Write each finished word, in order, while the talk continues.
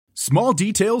Small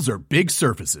details are big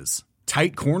surfaces.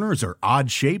 Tight corners are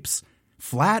odd shapes.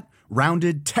 Flat,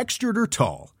 rounded, textured, or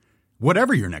tall.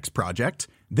 Whatever your next project,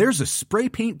 there's a spray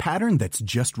paint pattern that's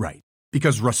just right.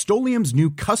 Because Rust-Oleum's new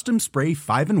Custom Spray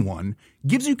 5-in-1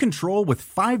 gives you control with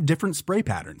 5 different spray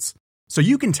patterns. So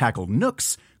you can tackle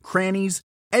nooks, crannies,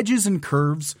 edges, and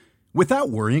curves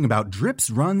without worrying about drips,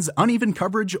 runs, uneven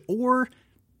coverage, or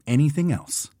anything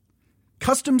else.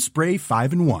 Custom Spray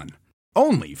 5-in-1.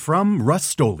 Only from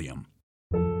Rust-Oleum.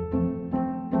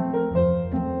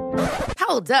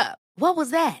 Hold up. What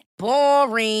was that?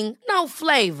 Boring. No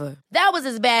flavor. That was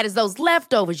as bad as those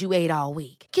leftovers you ate all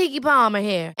week. Keke Palmer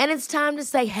here. And it's time to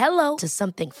say hello to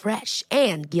something fresh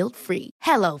and guilt-free.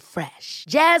 Hello Fresh.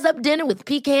 Jazz up dinner with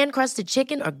pecan-crusted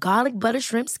chicken or garlic butter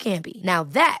shrimp scampi. Now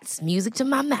that's music to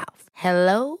my mouth.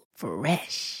 Hello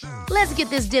Fresh. Let's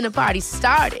get this dinner party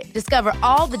started. Discover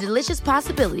all the delicious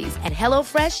possibilities at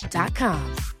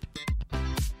HelloFresh.com.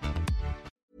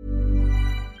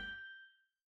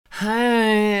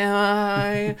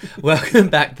 Hi. Welcome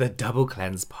back to the Double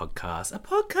Cleanse podcast, a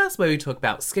podcast where we talk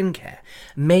about skincare,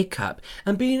 makeup,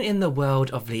 and being in the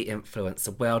world of the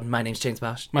influencer world. My name's James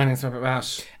Bash. My name's Robert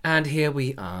Bash. And here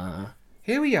we are.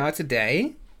 Here we are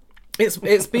today.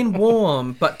 It's been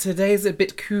warm, but today's a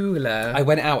bit cooler. I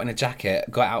went out in a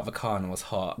jacket, got out of the car and it was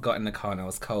hot, got in the car and it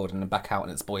was cold, and then back out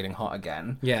and it's boiling hot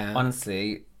again. Yeah.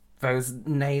 Honestly, those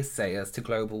naysayers to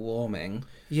global warming.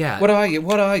 Yeah. What are you?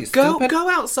 Go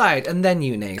outside and then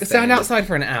you naysay. Stand outside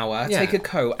for an hour, Yeah. take a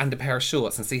coat and a pair of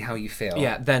shorts and see how you feel.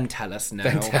 Yeah, then tell us no.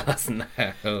 Then tell us no.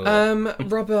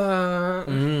 Robert,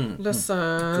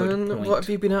 listen, Good point. what have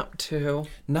you been up to?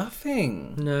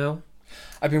 Nothing. No.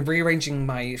 I've been rearranging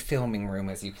my filming room,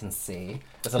 as you can see.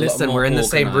 There's a Listen, lot more we're in the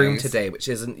same room organised. today, which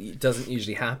doesn't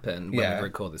usually happen when we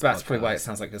record this That's podcast. probably why it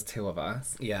sounds like there's two of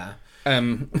us. Yeah.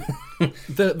 The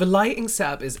The lighting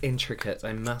setup is intricate,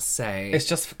 I must say. It's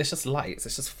just lights.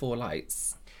 It's just 4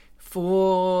 lights.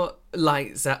 4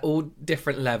 lights at all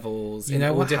different levels, You know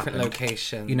in all what different happened?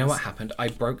 locations. You know what happened? I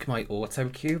broke my auto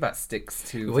cue that sticks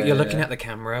to. You're looking at the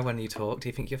camera when you talk. Do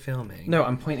you think you're filming? No,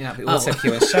 I'm pointing at the auto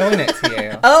cue and showing it to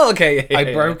you. Oh, okay. Yeah,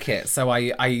 I broke it, so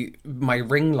my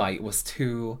ring light was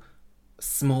too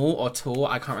small or tall.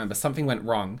 I can't remember. Something went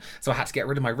wrong, so I had to get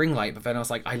rid of my ring light. But then I was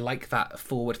like, I like that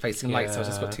forward-facing light, so I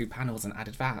just got 2 panels and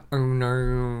added that. Oh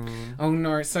no. Oh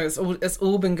no! So it's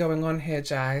all been going on here,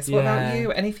 Jazz. What about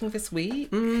you? Anything this week?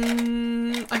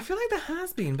 I feel like there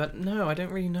has been, but no, I don't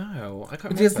really know. I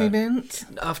can't remember. Disney Mint.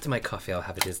 After my coffee, I'll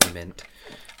have a Disney Mint.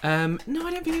 No,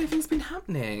 I don't think anything's been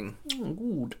happening. Oh,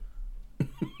 good.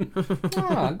 Good.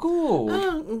 Oh,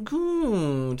 good.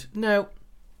 Good. No.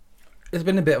 It's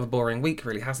been a bit of a boring week,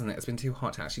 really, hasn't it? It's been too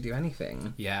hot to actually do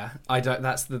anything. Yeah, I don't.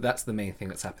 That's the main thing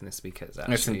that's happened this week. Is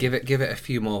actually Listen, give it a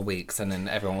few more weeks, and then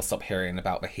everyone will stop hearing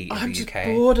about the heat I'm of the just UK.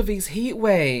 bored of these heat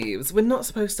waves. We're not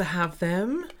supposed to have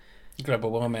them.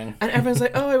 Global warming. And everyone's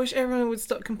like, oh, I wish everyone would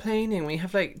stop complaining. We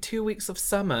have like 2 weeks of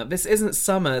summer. This isn't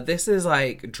summer. This is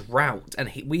like drought.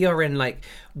 And we are in like,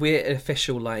 we're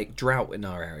official like drought in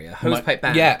our area. Hosepipe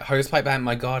ban. Yeah, hosepipe ban.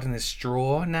 My garden is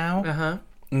straw now. Uh-huh.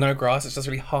 No grass. It's just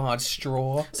really hard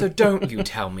straw. So don't you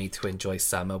tell me to enjoy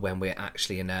summer when we're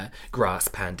actually in a grass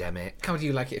pandemic. How would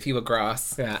you like it if you were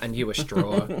grass? Yeah, and you were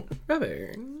straw.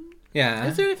 Robert, Yeah.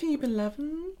 is there anything you've been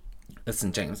loving?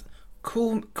 Listen, James,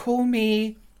 call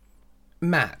me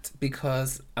Matt,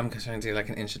 because I'm trying to do like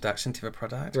an introduction to the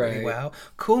product really Right. well.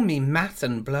 Call me Matt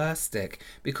and Blur Stick,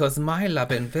 because my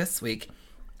loving this week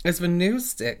is the new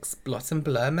Sticks Blot and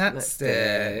Blur Matte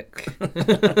Stick.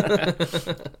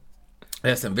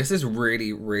 Listen, this is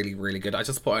really, really, really good. I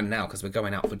just put on now because we're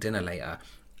going out for dinner later.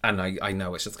 And I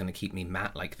know it's just going to keep me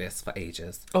matte like this for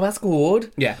ages. Oh, that's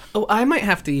good. Yeah. Oh, I might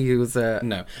have to use it.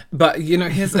 No. But, you know,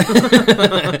 here's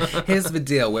here's the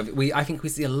deal. I think we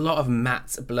see a lot of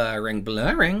matte blurring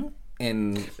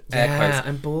in air Yeah, quotes.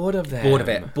 I'm bored of them. Bored of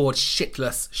it. Bored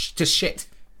shitless to shit.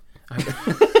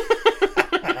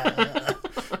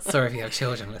 Sorry if you have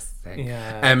children listening.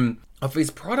 Yeah. Of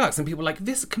these products, and people are like,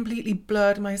 this completely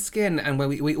blurred my skin, and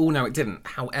we all know it didn't.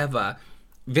 However,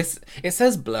 it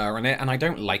says blur on it, and I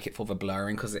don't like it for the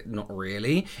blurring, because it's not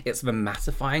really. It's the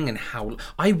mattifying, and how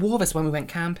I wore this when we went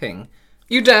camping.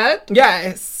 You did?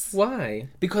 Yes. Why?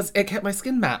 Because it kept my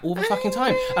skin matte all the fucking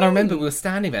time. And I remember we were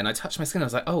standing there and I touched my skin. I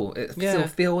was like, oh, it still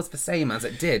feels the same as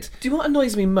it did. Do you know what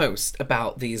annoys me most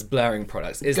about these blurring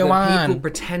products? Is Go that on. people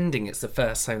pretending it's the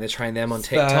first time they're trying them on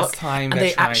TikTok. First time and they're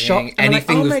they act trying shocked. And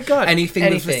anything like, oh with, my God.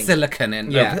 anything with the silicone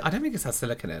in. Yeah. No, I don't think it has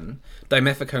silicone in.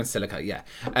 Dimethicone silica, yeah.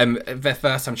 Their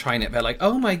first time trying it, they're like,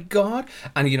 oh my God.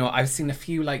 And, you know, I've seen a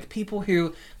few, like, people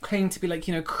who claim to be, like,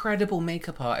 you know, credible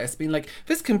makeup artists being like,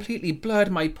 this completely blurred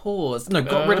blurred my pores. No,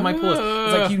 got rid of my pores.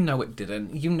 It's like, you know it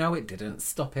didn't. You know it didn't.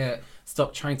 Stop it.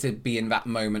 Stop trying to be in that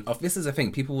moment of, this is the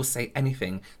thing, people will say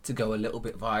anything to go a little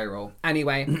bit viral.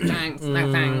 Anyway, thanks.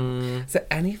 No thanks. So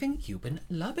anything you've been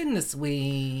loving this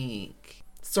week?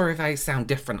 Sorry if I sound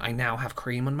different. I now have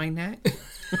cream on my neck.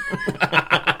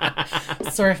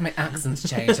 Sorry if my accent's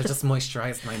changed. I just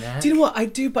moisturised my neck. Do you know what I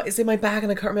do? But it's in my bag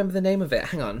and I can't remember the name of it.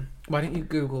 Hang on. Why don't you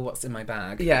Google what's in my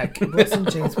bag? Yeah, what's in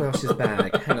James Welsh's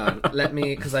bag? Hang on. Let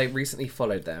me, because I recently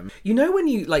followed them. You know when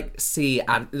you like see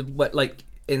and what like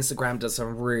Instagram does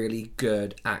some really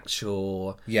good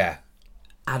actual Yeah.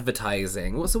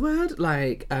 advertising. What's the word?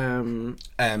 Like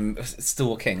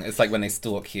Stalking. It's like when they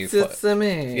stalk you.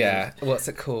 Sesame. Yeah. What's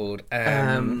it called?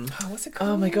 What's it called?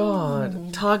 Oh my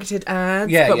god. Targeted ads.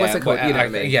 Yeah, But yeah. what's it called? You know what I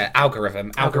mean? Yeah,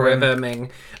 algorithm.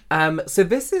 Algorithming. So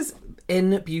this is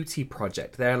In Beauty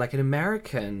Project. They're like an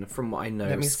American, from what I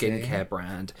know, me skincare see.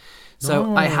 brand.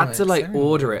 So I had to like Nice.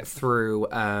 order it through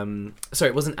sorry,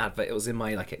 it wasn't advert, it was in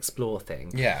my like explore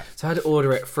thing. Yeah. So I had to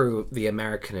order it through the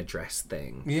American address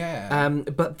thing. Yeah.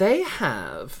 But they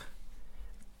have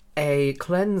a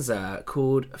cleanser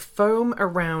called Foam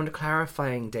Around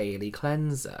Clarifying Daily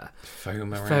Cleanser.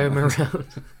 Foam around. Foam around.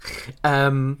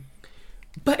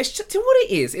 But it's just, do you know what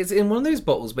it is? It's in one of those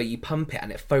bottles where you pump it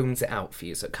and it foams it out for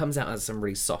you. So it comes out as some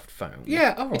really soft foam.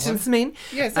 Yeah, oh, It's just mean.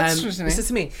 Yes, that's interesting. It's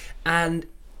just me. And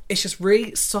it's just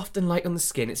really soft and light on the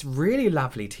skin. It's really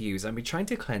lovely to use. I've been trying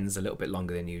to cleanse a little bit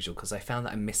longer than usual because I found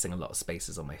that I'm missing a lot of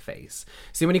spaces on my face.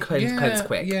 So when you cleanse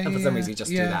quick, and for some reason you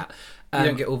just do that. You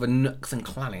don't get all the nooks and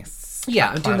crannies.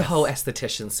 Yeah, I'm doing the whole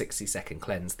esthetician 60-second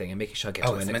cleanse thing and making sure I get to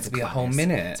it's my meant next to be a whole cleanse.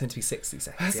 minute. It's meant to be 60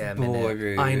 seconds. That's Yeah, a minute.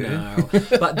 boring. I know.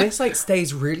 But this like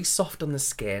stays really soft on the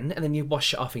skin and then you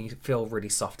wash it off and you feel really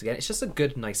soft again. It's just a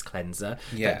good, nice cleanser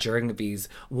Yeah. that during these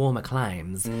warmer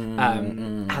climes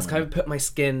has kind of put my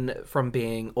skin from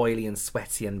being oily and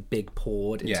sweaty and big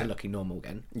pored into Yeah. looking normal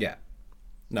again. Yeah.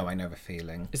 No, I know the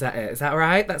feeling. Is that it? Is that all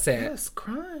right? That's it. Yes,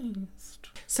 Christ.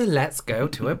 So let's go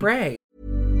to a break.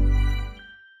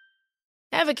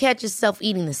 Ever catch yourself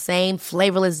eating the same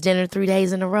flavorless dinner 3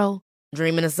 days in a row?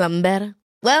 Dreaming of something better?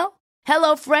 Well,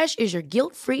 HelloFresh is your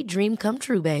guilt-free dream come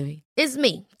true, baby. It's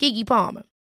me, Keke Palmer.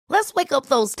 Let's wake up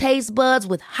those taste buds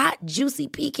with hot, juicy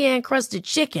pecan-crusted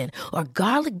chicken or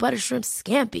garlic butter shrimp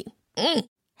scampi.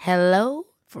 Hello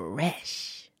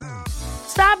Fresh.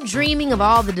 Stop dreaming of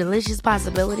all the delicious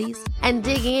possibilities and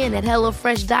dig in at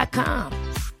HelloFresh.com.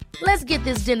 Let's get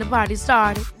this dinner party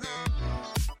started.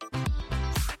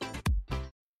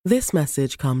 This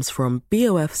message comes from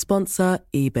BOF sponsor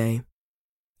eBay.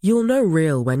 You'll know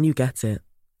real when you get it.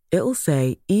 It'll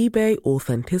say eBay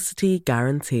Authenticity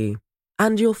Guarantee.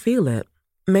 And you'll feel it.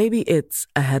 Maybe it's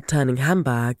a head-turning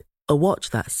handbag, a watch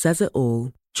that says it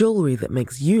all, jewelry that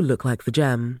makes you look like the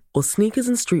gem, or sneakers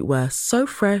and streetwear so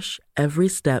fresh every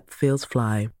step feels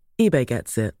fly. eBay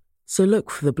gets it. So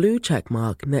look for the blue check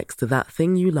mark next to that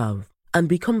thing you love. And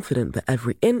be confident that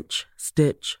every inch,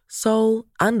 stitch, sole,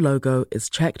 and logo is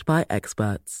checked by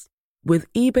experts. With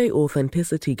eBay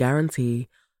Authenticity Guarantee,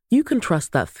 you can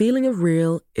trust that feeling of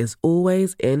real is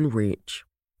always in reach.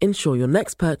 Ensure your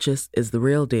next purchase is the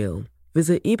real deal.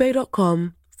 Visit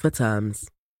eBay.com for terms.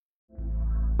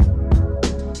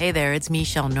 Hey there, it's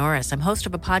Michelle Norris. I'm host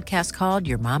of a podcast called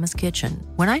Your Mama's Kitchen.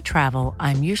 When I travel,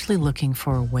 I'm usually looking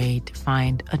for a way to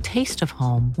find a taste of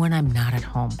home when I'm not at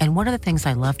home. And one of the things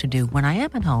I love to do when I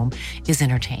am at home is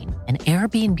entertain. And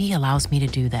Airbnb allows me to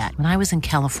do that. When I was in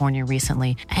California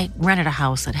recently, I rented a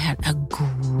house that had a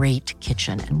great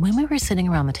kitchen. And when we were sitting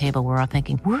around the table, we're all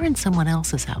thinking, we're in someone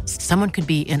else's house. Someone could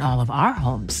be in all of our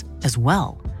homes as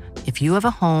well. If you have a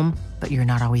home, but you're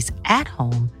not always at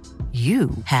home, you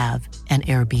have an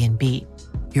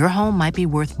Airbnb. Your home might be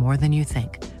worth more than you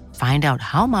think. Find out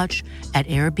how much at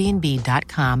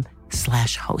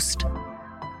airbnb.com/host.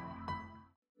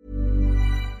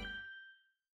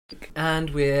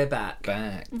 And we're back.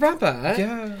 Robert?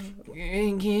 Yeah.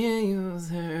 Can't use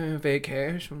her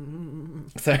vacation.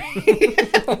 Sorry.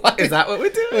 Is that what we're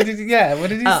doing? What did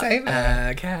you say there?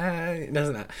 Okay.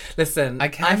 Doesn't matter. Listen, I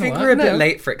can I think what? we're a bit No.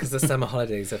 late for it because the summer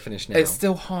holidays are finished now. It's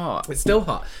still hot. It's still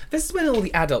hot. This is when all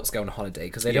the adults go on holiday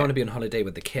because they don't Yeah. want to be on holiday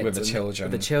with the kids. With the and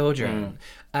children. With the children.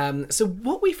 So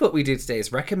what we thought we'd do today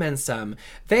is recommend some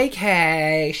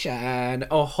vacation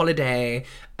or holiday,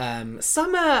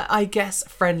 summer, I guess,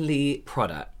 friendly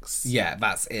products. Yeah,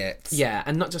 that's it. Yeah,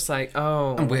 and not just like,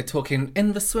 oh... And we're talking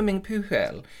in the swimming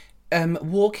pool.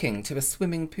 Walking to a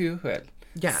swimming pool.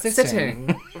 Yeah,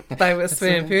 sitting by a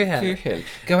swimming pool.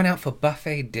 Going out for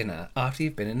buffet dinner after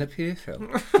you've been in a pool.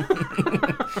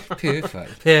 Pool.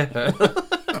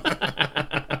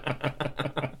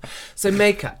 So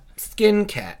makeup,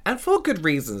 skincare, and for good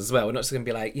reasons as well. We're not just going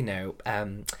to be like,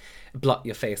 blot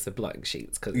your face with blotting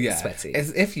sheets because it's sweaty.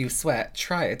 As if you sweat,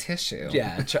 try a tissue.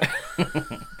 Yeah.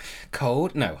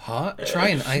 Cold? No, hot? Try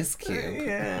an ice cube.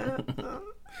 Yeah.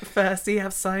 First, you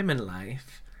have Simon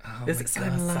Life. Oh Is my it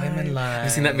Simon God, Life? Simon Life. Have you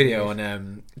seen that video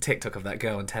on TikTok of that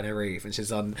girl on Tenerife, and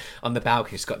she's on the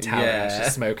balcony, she's got towel,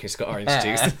 she's smoking, she's got orange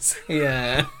juice.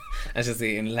 Yeah. And she's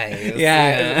eating Lay's.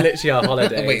 Yeah, literally our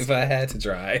holidays. Waiting for her hair to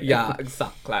dry. Yeah,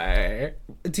 exactly.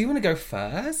 Do you want to go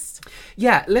first?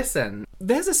 Yeah, listen,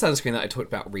 there's a sunscreen that I talked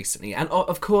about recently, and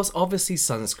of course, obviously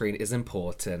sunscreen is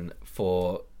important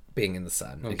for being in the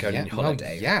sun and going on your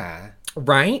holiday. Yeah.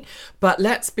 Right? But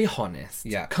let's be honest.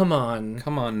 Yeah. Come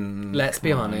on. Let's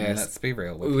be honest. Let's be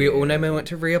real with We you. all know when we want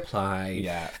to reapply.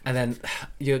 Yeah. And then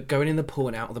you're going in the pool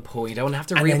and out of the pool. You don't want to have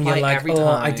to And then reapply you're like, every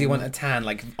time. I do want a tan,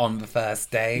 like, on the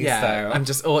first day. Yeah. So. I'm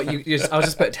just, I'll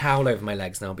just put a towel over my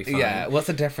legs and I'll be fine. Yeah. What's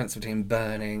the difference between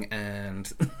burning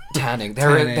and Tanning.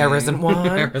 There isn't one.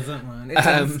 There isn't one. It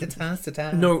turns to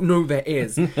tan. No, there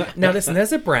is. Now, listen,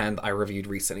 there's a brand I reviewed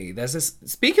recently. There's this,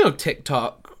 speaking of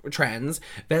TikTok trends,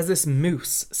 there's this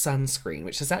mousse sunscreen,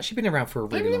 which has actually been around for a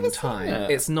really long time.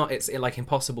 It's like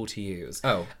impossible to use.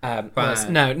 Oh.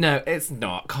 No, it's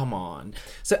not. Come on.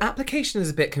 So application is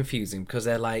a bit confusing because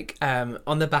they're like,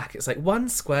 on the back, it's like one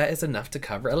squirt is enough to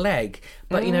cover a leg.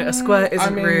 But, a squirt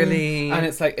isn't really... And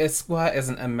it's like, a squirt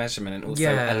isn't a measurement, and also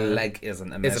a leg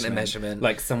isn't a measurement.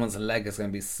 Like, someone's leg is going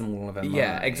to be smaller than mine.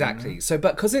 Yeah, exactly. So,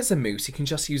 but because it's a mousse, you can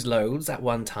just use loads at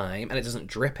one time, and it doesn't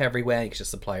drip everywhere. You can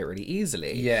just apply it really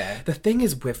easily. Yeah. The thing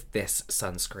is with this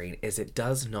sunscreen is it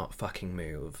does not fucking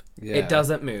move. Yeah. It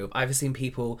doesn't move. I've seen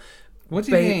people... What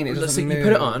do you mean? It doesn't move? You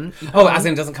put it on. As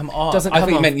in it doesn't come off. Doesn't I come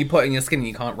thought you off. meant you put it in your skin and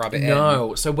you can't rub it in.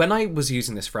 No. So when I was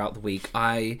using this throughout the week,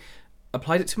 I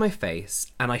applied it to my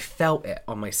face and I felt it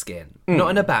on my skin. Not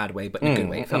in a bad way, but in a good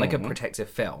way. It felt like a protective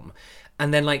film.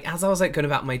 And then, like, as I was like going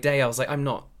about my day, I was like,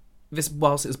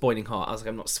 whilst it was boiling hot, I was like,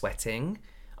 I'm not sweating.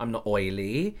 I'm not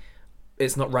oily.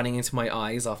 It's not running into my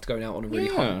eyes after going out on a really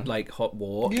hot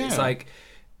walk. Yeah. It's like,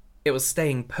 it was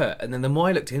staying put. And then the more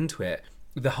I looked into it,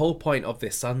 the whole point of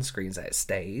this sunscreen is that it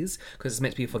stays, because it's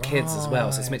meant to be for kids as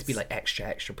well. So it's meant to be like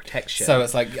extra protection. So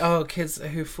it's like, kids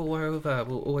who fall over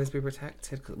will always be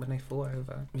protected when they fall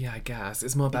over. Yeah, I guess.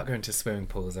 It's more about going to swimming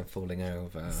pools and falling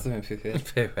over. Swimming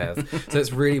pool. So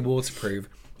it's really waterproof.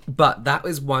 But that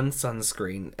is one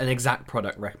sunscreen, an exact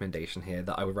product recommendation here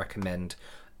that I would recommend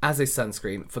as a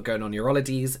sunscreen for going on your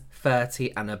holidays,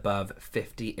 30 and above,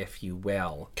 50 if you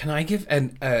will. Can I give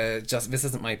this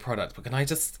isn't my product, but can I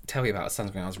just tell you about a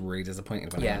sunscreen I was really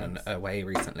disappointed when I went away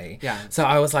recently? Yeah. So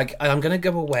I was like, I'm going to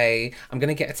go away, I'm going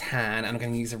to get a tan, and I'm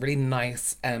going to use a really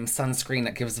nice sunscreen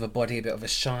that gives the body a bit of a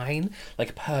shine,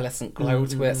 like a pearlescent glow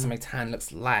to it, so my tan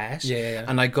looks lash. Yeah.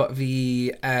 And I got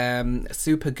the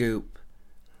Supergoop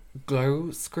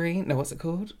glow screen. No, what's it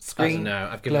called? Screen. I don't know.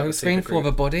 I've given up glow the screen for Supergoop.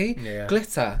 the body. Yeah.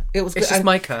 Glitter. It was. It's just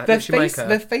mica.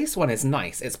 The face one is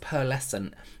nice. It's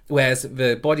pearlescent, whereas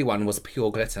the body one was pure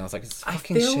glitter. And I was like, it's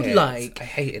fucking shit. I feel like I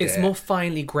hated it's it. more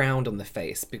finely ground on the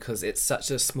face because it's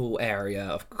such a small area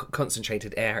of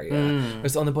concentrated area.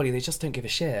 Whereas on the body, they just don't give a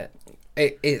shit.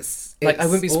 It's Like, I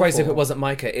wouldn't be surprised if awful. it wasn't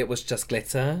mica. It was just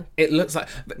glitter. It looks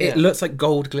like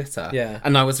gold glitter. Yeah.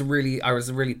 And I was really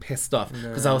pissed off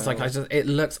because I was like, it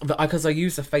looks, because I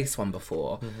used a face one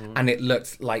before and it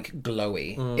looked like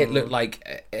glowy. It looked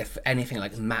like, if anything,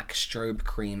 like MAC strobe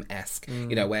cream-esque,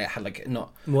 where it had like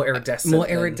not More iridescent. more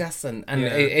iridescent,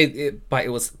 and but it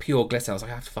was pure glitter. I was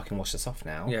like, I have to fucking wash this off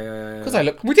now. Yeah. Because I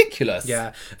look ridiculous.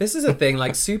 Yeah, this is a thing.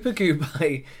 Like Supergoop,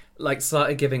 I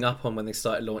started giving up on when they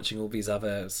started launching all these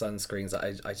other sunscreens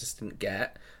that I just didn't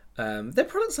get. Their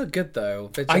products are good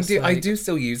though. I do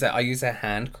still use it. I use a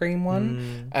hand cream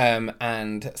one,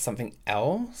 and something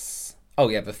else. Oh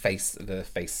yeah, the face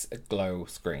glow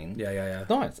screen. Yeah.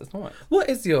 Nice, it's nice. What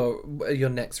is your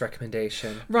next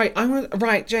recommendation? Right,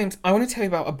 James. I want to tell you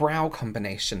about a brow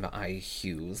combination that I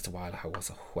used while I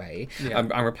was away. Yeah.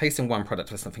 I'm replacing one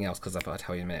product with something else because I thought I'd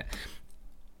tell you in a minute.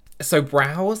 So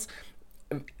brows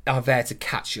are there to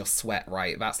catch your sweat,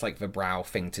 right? That's like the brow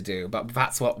thing to do, but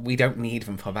that's what we don't need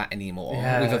them for that anymore.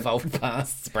 Yeah. We've evolved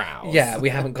past brows. Yeah, we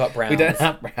haven't got brows. We don't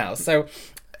have brows. So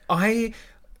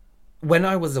when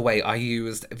I was away, I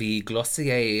used the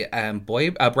Glossier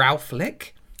Brow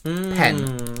Flick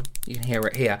pen. You can hear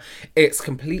it here. It's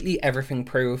completely everything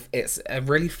proof. It's a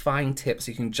really fine tip, so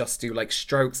you can just do like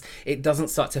strokes. It doesn't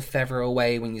start to feather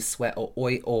away when you sweat or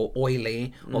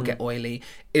oily or get oily.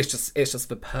 It's just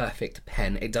the perfect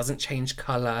pen. It doesn't change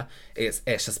color. It's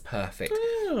just perfect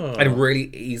and really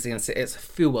easy, and it's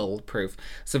fuel proof.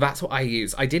 So that's what I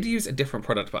use. I did use a different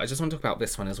product, but I just want to talk about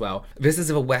this one as well. This is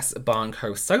the West Barn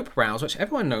Co soap brows, which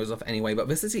everyone knows of anyway. But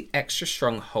this is the extra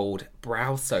strong hold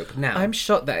brow soap. Now I'm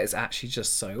shocked that it's actually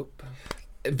just soap.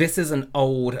 This is an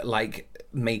old like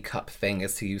makeup thing,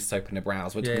 is to use soap in the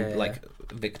brows. We're talking like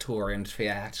Victorian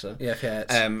theatre. Yeah, theatre.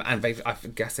 And I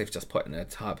guess they've just put it in a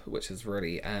tub, which is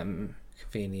really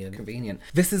convenient.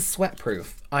 This is sweat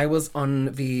proof. I was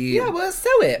on the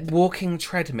walking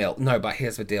treadmill. No, but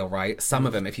here's the deal, right? Some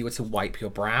of them, if you were to wipe your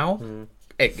brow,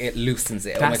 it loosens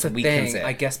it. That's almost the weakens thing. it.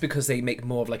 I guess because they make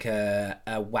more of like a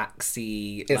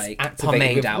waxy, It's like activated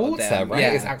pomade with out water, of them. right?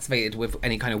 Yeah. It's activated with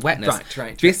any kind of wetness.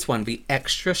 Right. This one, the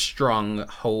extra strong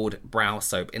hold brow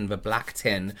soap in the black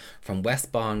tin from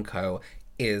West Barn Co.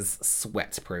 is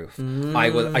sweat proof. I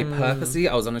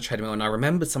was on a treadmill and I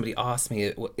remember somebody asked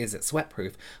me, is it sweat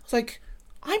proof? I was like,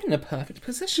 I'm in a perfect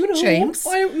position, James.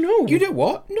 I don't know. You know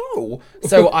what? No.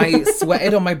 So I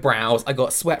sweated on my brows. I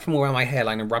got sweat from around my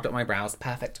hairline and rubbed up my brows.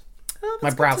 Perfect. My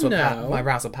brows were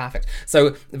perfect.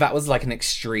 So that was like an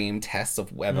extreme test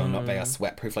of whether or not they are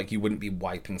sweat proof. Like you wouldn't be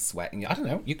wiping sweat. I don't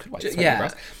know. You could wipe sweat on your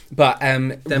brows. But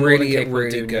They're really, more than really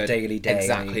doing good. daily.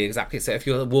 Exactly. So if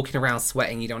you're walking around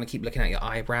sweating, you don't want to keep looking at your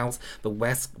eyebrows, the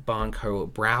West Barn Co.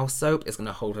 brow soap is going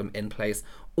to hold them in place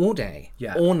all day,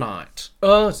 all night.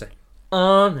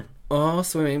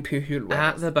 Swimming pool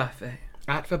At the buffet.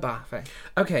 At the buffet.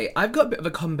 Okay, I've got a bit of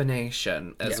a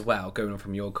combination as well, going on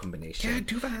from your combination. Yeah,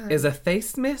 do that. Is a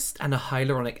face mist and a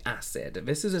hyaluronic acid.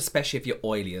 This is especially if you're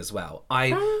oily as well.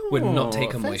 I would not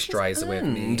take a moisturizer with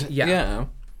me. Yeah.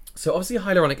 So obviously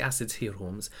hyaluronic acid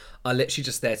serums are literally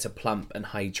just there to plump and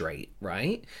hydrate,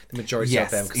 right? The majority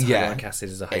of them, because hyaluronic acid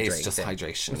is a hydrating It's just thing.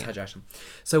 hydration. It's hydration.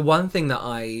 So one thing that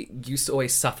I used to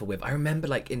always suffer with, I remember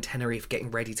like in Tenerife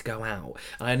getting ready to go out,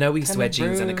 and I know we used to wear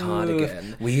jeans and a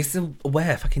cardigan. We used to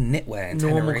wear fucking knitwear in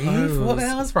Normal Tenerife. clothes. What the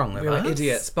hell's wrong with We were us?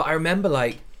 idiots. But I remember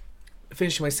like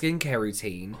finishing my skincare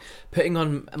routine, putting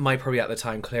on my probably at the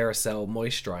time Claricel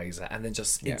moisturizer, and then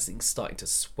just instantly starting to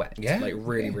sweat, like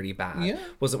really bad. Yeah.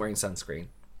 Wasn't wearing sunscreen.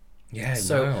 Yeah,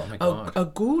 So no, oh my God. a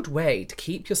good way to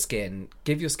keep your skin,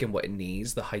 give your skin what it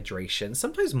needs, the hydration,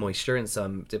 sometimes moisture, and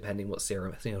some depending what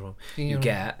serum you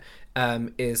get,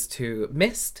 is to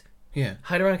mist. Yeah.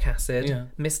 Hyaluronic acid, Yeah.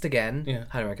 mist again, Yeah.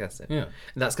 hyaluronic acid. Yeah.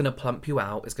 And that's going to plump you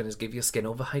out. It's going to give your skin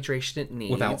all the hydration it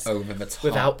needs. Without over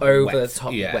the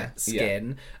top wet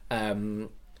skin. And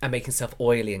making yourself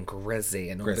oily and grizzy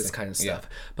and all this kind of stuff.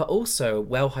 But also,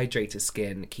 well-hydrated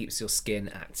skin keeps your skin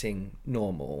acting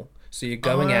normal. So you're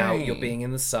going out, you're being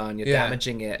in the sun, you're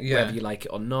damaging it, whether you like it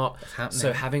or not.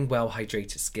 So having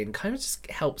well-hydrated skin kind of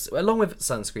just helps, along with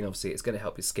sunscreen, obviously, it's going to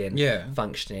help your skin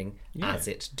functioning as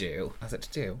it do.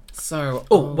 So,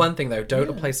 One thing though, don't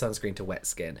apply sunscreen to wet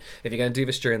skin. If you're going to do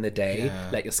this during the day,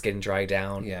 let your skin dry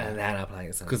down and then apply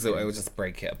your sunscreen. because it will just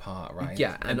break it apart, right?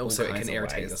 Yeah, and In also all it kinds can of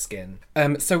irritate ways. the skin.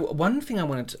 So one thing I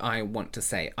want to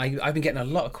say, I've been getting a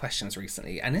lot of questions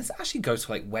recently, and this actually goes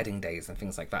for like wedding days and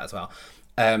things like that as well.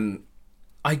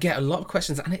 I get a lot of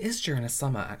questions, and it is during the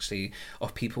summer actually,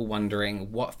 of people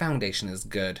wondering what foundation is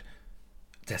good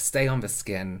to stay on the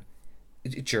skin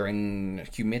during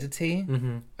humidity,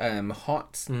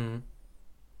 hot.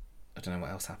 I don't know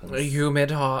what else happens.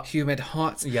 Humid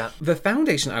hot. Yeah. The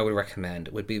foundation I would recommend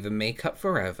would be the Makeup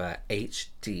Forever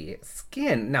HD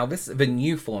Skin. Now, this is the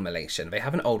new formulation. They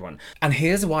have an old one. And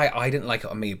here's why I didn't like it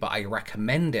on me, but I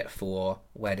recommend it for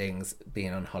weddings,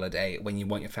 being on holiday, when you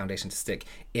want your foundation to stick.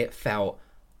 It felt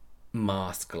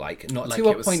mask-like, not Like to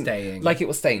a it was point staying. like it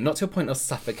was staying, not to a point of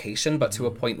suffocation, but to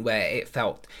a point where it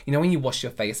felt, you know, when you wash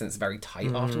your face and it's very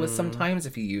tight afterwards sometimes,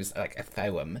 if you use like a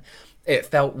foam, it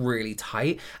felt really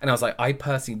tight, and I was like, I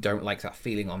personally don't like that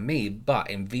feeling on me.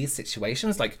 But in these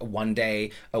situations, like one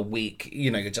day a week, you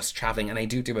know, you're just traveling, and I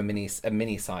do a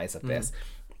mini size of this,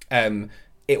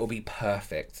 it will be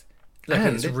perfect.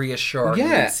 Like it's reassuring.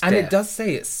 Yeah, and it stiff. does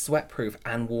say it's sweat-proof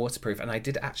and waterproof. And I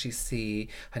did actually see,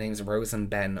 her name's Rosen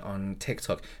Ben on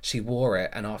TikTok. She wore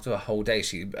it, and after a whole day,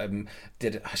 she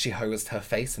hosed her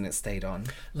face, and it stayed on.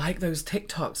 Like those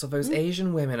TikToks of those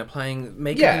Asian women applying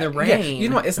makeup in the rain. Yeah. You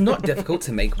know what? It's not difficult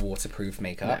to make waterproof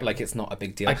makeup. Like, it's not a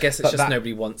big deal. I guess it's But just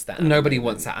nobody wants that. Nobody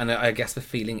wants that, and I guess the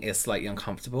feeling is slightly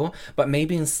uncomfortable. But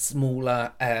maybe in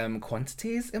smaller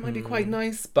quantities, it might be quite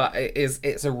nice. But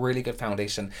it's a really good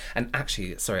foundation, and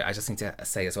actually, sorry, I just need to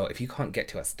say as well, if you can't get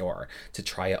to a store to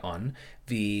try it on,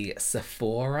 the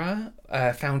Sephora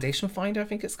foundation finder, I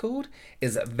think it's called,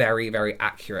 is very, very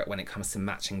accurate when it comes to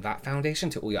matching that foundation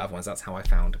to all your other ones. That's how I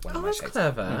found one of my shades.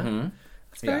 Clever. Mm-hmm.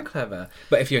 It's very clever.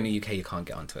 But if you're in the UK, you can't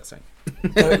get onto it, so.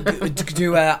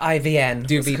 Do IVN.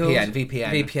 Do VPN.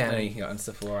 VPN. And you can get on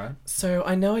Sephora. So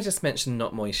I know I just mentioned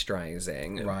not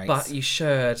moisturising, Right. but you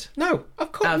should. No,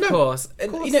 of course. Of course.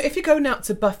 You know, if you're going out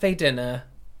to buffet dinner,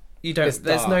 you don't. It's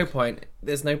There's no dark. point.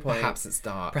 There's no point. Perhaps it's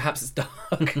dark. Perhaps it's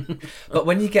dark. But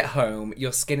when you get home,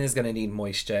 your skin is going to need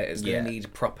moisture. It's going Yeah. to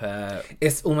need proper.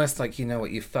 It's almost like, you know what,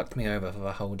 you fucked me over for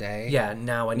the whole day. Yeah.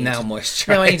 Now I need. moisturize.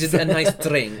 Now I need a nice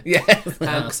drink. Yes.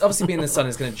 Because obviously being in the sun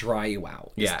is going to dry you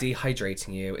out. Yeah. It's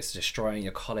dehydrating you. It's destroying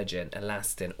your collagen,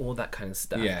 elastin, all that kind of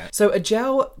stuff. Yeah. So a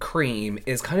gel cream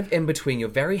is kind of in between your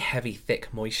very heavy, thick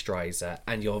moisturizer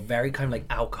and your very kind of like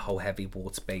alcohol heavy,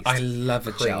 water based. I love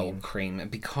a gel cream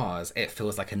because it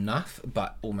feels like enough,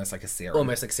 but almost like a serum.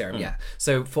 Almost like serum, yeah.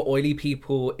 So for oily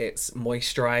people, it's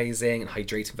moisturizing and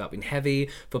hydrating without being heavy.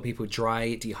 For people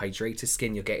dry, dehydrated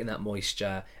skin, you're getting that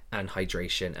moisture and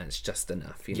hydration, and it's just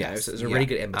enough, you know? Yes, So it's a really yeah,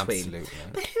 good in between. absolutely.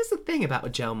 But here's the thing about a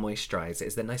gel moisturizer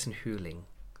is they're nice and cooling.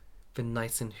 They're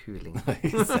nice and cooling.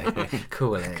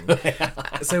 Cooling.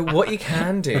 So what you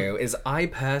can do is, I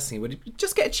personally would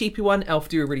just get a cheapy one. Elf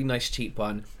do a really nice cheap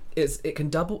one. It can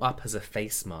double up as a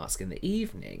face mask in the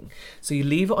evening. So you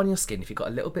leave it on your skin if you've got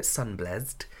a little bit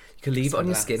sun-blazed. You can leave it on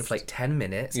your skin for like 10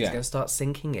 minutes. Yeah. It's going to start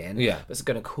sinking in. Yeah. It's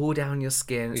going to cool down your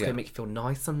skin. It's Yeah. going to make you feel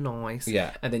nice and nice.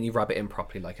 Yeah. And then you rub it in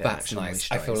properly like an That's actual nice.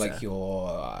 moisturizer. I feel like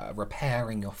you're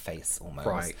repairing your face almost.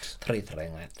 Right. Treating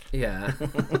it. Yeah.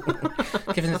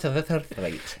 Giving it a little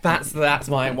treat. That's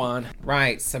my one.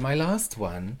 Right, so my last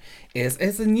one is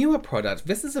a newer product.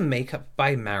 This is a Makeup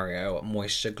by Mario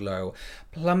Moisture Glow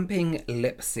Plumping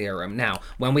Lip Serum. Now,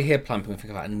 when we hear plumping, we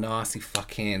think about a nasty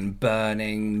fucking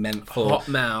burning menthol. Hot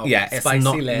mouth, Yeah, it's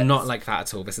spicy lips. not like that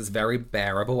at all. This is very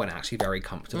bearable and actually very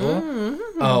comfortable.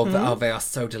 Oh, they are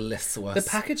so delicious. The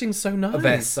packaging's so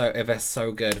nice. They're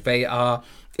so good. They are.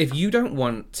 If you don't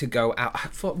want to go out,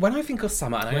 when I think of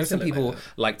summer, and I know some people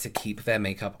like to keep their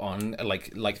makeup on,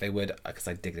 like they would, because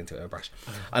I digged into it with a brush.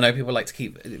 I know people like to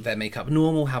keep their makeup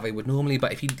normal, how they would normally,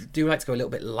 but if you do like to go a little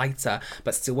bit lighter,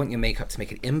 but still want your makeup to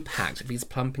make an impact, these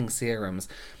plumping serums,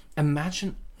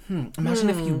 imagine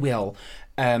if you will,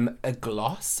 a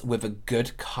gloss with a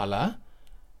good colour.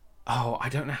 Oh, I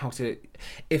don't know how to.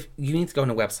 If you need to go on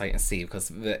a website and see, because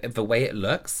the way it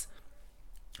looks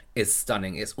is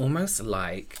stunning. It's almost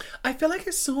like, I feel like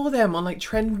I saw them on like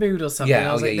Trend Mood or something.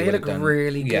 I was like, they look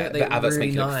really good. Yeah, They the look adverts really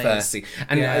make you nice. look thirsty.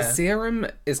 And Yeah. a serum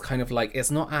is kind of like,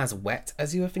 it's not as wet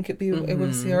as you would think it'd be with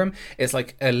a serum. It's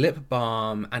like a lip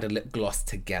balm and a lip gloss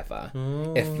together.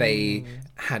 If they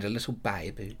had a little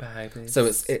baby. So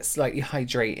it's like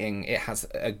hydrating. It has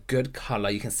a good colour.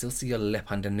 You can still see your lip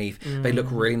underneath. They look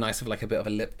really nice with like a bit of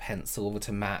a lip pencil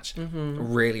to match.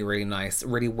 Really, really nice.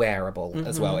 Really wearable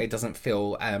as well. It doesn't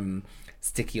feel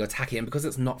sticky or tacky, and because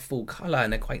it's not full colour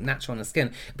and they're quite natural on the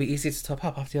skin, it'll be easy to top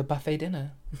up after your buffet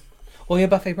dinner. Or your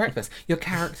buffet breakfast. Your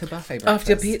character buffet breakfast.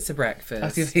 After your pizza breakfast.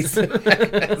 After your pizza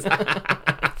breakfast.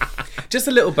 Just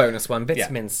a little bonus one,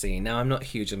 vitamin C. Now, I'm not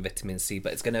huge on vitamin C,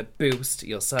 but it's going to boost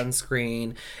your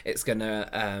sunscreen. It's going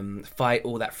to fight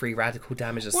all that free radical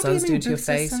damage that suns do to your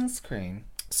face. Sunscreen?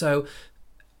 So,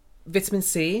 vitamin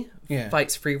C Yeah.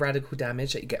 fights free radical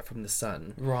damage that you get from the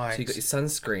sun. Right. So you've got your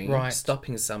sunscreen Right.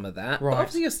 stopping some of that. But Right.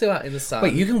 obviously, you're still out in the sun.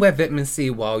 Wait, you can wear vitamin C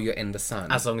while you're in the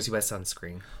sun? as long as you wear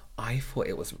sunscreen. I thought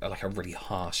it was like a really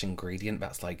harsh ingredient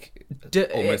that's like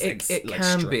It almost can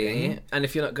stripping. be, and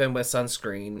if you're not going to wear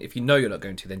sunscreen, if you know you're not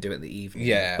going to, then do it in the evening.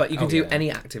 Yeah. but you can Oh, do yeah.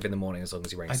 any active in the morning as long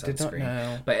as you're wearing I sunscreen. did not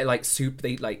know. But it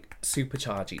they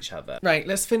supercharge each other. Right,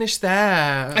 let's finish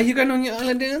there. Are you going on your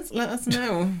holidays? Let us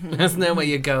know. Let us know where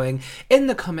you're going in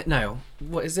the comment. No,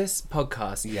 what is this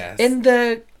podcast? Yes. in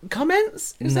the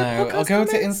comments. Is No, there podcast I'll go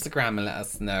to comments? Instagram and let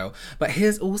us know. But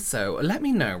here's also, let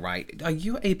me know, right? Are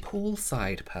you a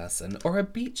poolside person or a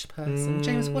beach person?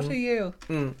 James, what are you?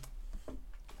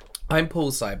 I'm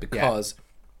poolside because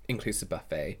inclusive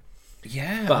buffet.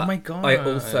 Yeah, But oh my god. I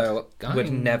also would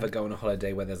Guys. never go on a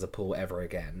holiday where there's a pool ever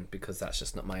again, because that's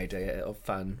just not my idea of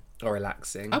fun or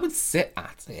relaxing. I would sit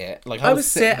at it. Like I would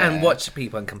sit there. and watch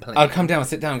people and complain. I'd come down and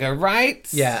sit down and go, right?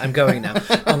 Yeah, I'm going now.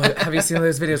 Oh my, have you seen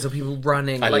those videos of people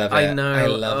running? I love I it. know. I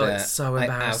love it. It's so I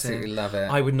embarrassing. absolutely love it.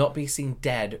 I would not be seen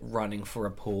dead running for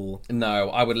a pool. No,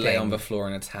 I would lay Thing. on the floor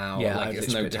in a towel. Yeah, like I'd it's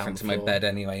literally no put down different to the my floor. bed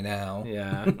anyway now.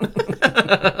 Yeah.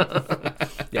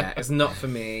 Yeah, it's not for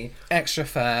me. Extra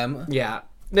firm. Yeah.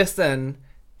 Listen,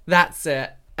 that's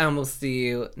it. And we'll see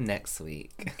you next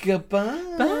week.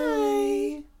 Goodbye.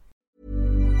 Bye.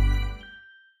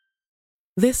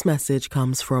 This message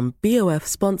comes from BOF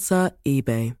sponsor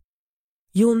eBay.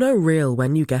 You'll know real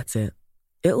when you get it.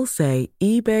 It'll say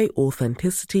eBay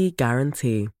Authenticity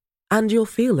Guarantee. And you'll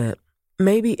feel it.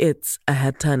 Maybe it's a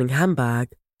head-turning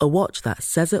handbag, a watch that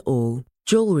says it all,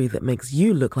 jewelry that makes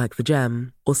you look like the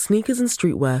gem, or sneakers and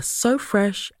streetwear so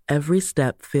fresh every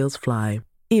step feels fly.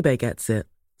 eBay gets it.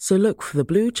 So look for the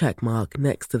blue check mark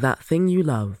next to that thing you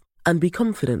love. And be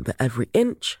confident that every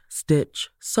inch, stitch,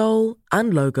 sole,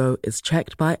 and logo is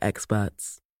checked by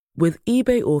experts. With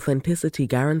eBay Authenticity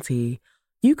Guarantee,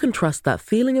 you can trust that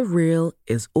feeling of real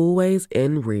is always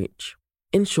in reach.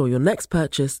 Ensure your next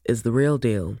purchase is the real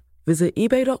deal. Visit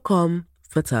eBay.com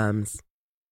for terms.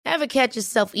 Ever catch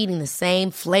yourself eating the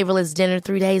same flavorless dinner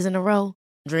 3 days in a row?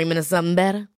 Dreaming of something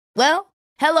better? Well,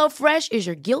 HelloFresh is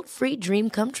your guilt-free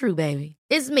dream come true, baby.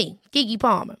 It's me, Keke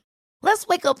Palmer. Let's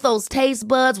wake up those taste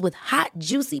buds with hot,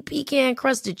 juicy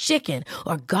pecan-crusted chicken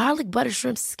or garlic butter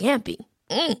shrimp scampi.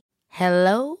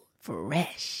 Hello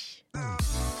Fresh.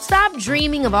 Stop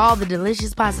dreaming of all the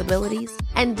delicious possibilities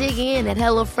and dig in at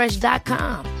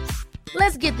HelloFresh.com.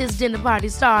 Let's get this dinner party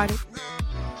started.